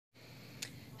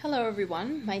Hello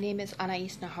everyone, my name is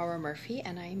Anais Murphy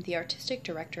and I am the Artistic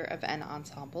Director of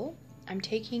ENAensemble. I'm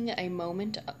taking a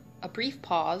moment, a brief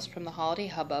pause from the holiday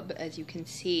hubbub. As you can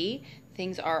see,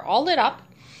 things are all lit up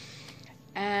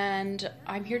and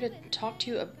I'm here to talk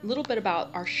to you a little bit about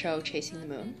our show, Chasing the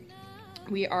Moon.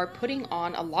 We are putting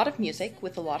on a lot of music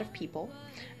with a lot of people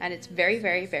and it's very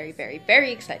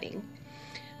exciting.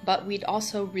 But we'd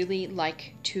also really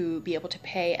like to be able to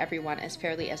pay everyone as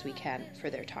fairly as we can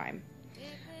for their time.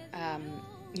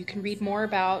 You can read more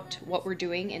about what we're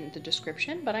doing in the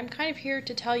description, but I'm kind of here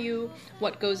to tell you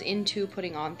what goes into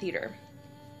putting on theater.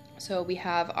 So we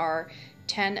have our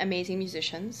 10 amazing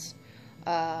musicians,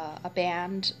 a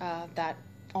band that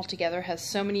altogether has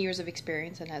so many years of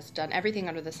experience and has done everything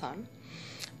under the sun,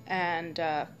 and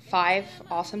 5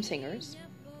 awesome singers,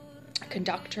 a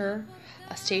conductor,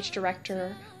 a stage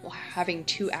director, having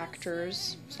 2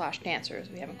 actors / dancers.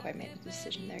 We haven't quite made a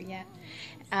decision there yet.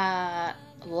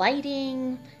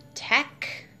 Lighting,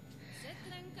 tech,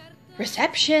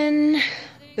 reception,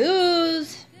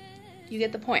 booze. You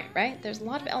get the point, right? There's a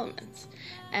lot of elements.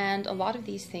 And a lot of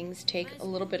these things take a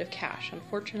little bit of cash.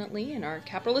 Unfortunately, in our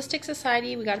capitalistic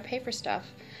society, we got to pay for stuff.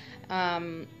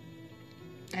 And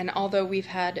although we've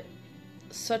had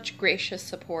such gracious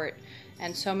support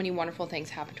and so many wonderful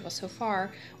things happen to us so far,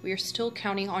 we are still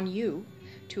counting on you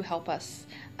to help us.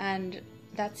 And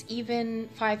that's even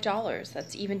 $5,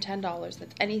 that's even $10,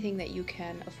 that's anything that you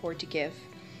can afford to give.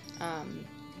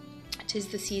 'Tis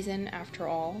the season, after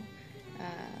all,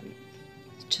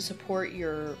 to support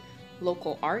your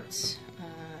local arts,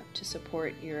 to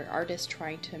support your artists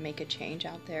trying to make a change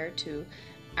out there, to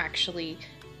actually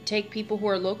take people who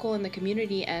are local in the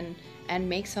community and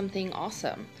make something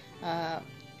awesome.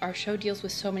 Our show deals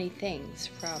with so many things,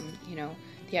 from, you know,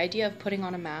 the idea of putting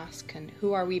on a mask and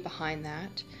who are we behind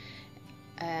that,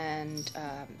 and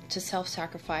to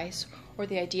self-sacrifice, or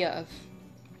the idea of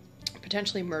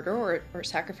potentially murder or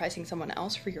sacrificing someone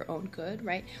else for your own good,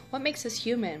 right? What makes us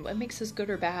human? What makes us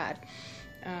good or bad?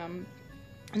 And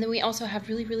then we also have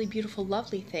really beautiful,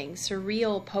 lovely things,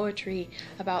 surreal poetry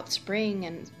about spring,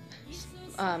 and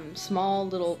small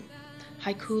little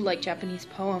haiku-like Japanese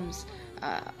poems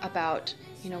about,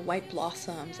 you know, white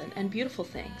blossoms and beautiful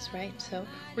things, right? So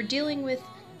we're dealing with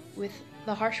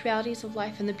the harsh realities of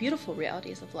life and the beautiful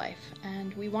realities of life,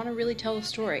 and we want to really tell a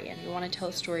story, and we want to tell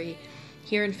a story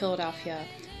here in Philadelphia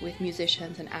with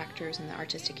musicians and actors and the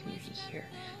artistic community here.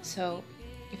 So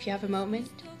if you have a moment,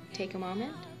 take a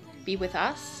moment, be with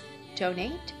us,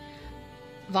 donate,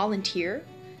 volunteer,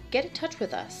 get in touch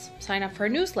with us, sign up for a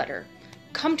newsletter,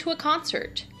 come to a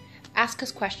concert, ask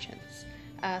us questions,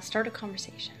 start a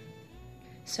conversation.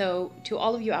 So to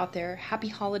all of you out there, happy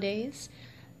holidays,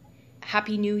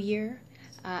 happy new year,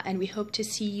 and we hope to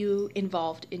see you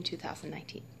involved in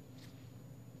 2019.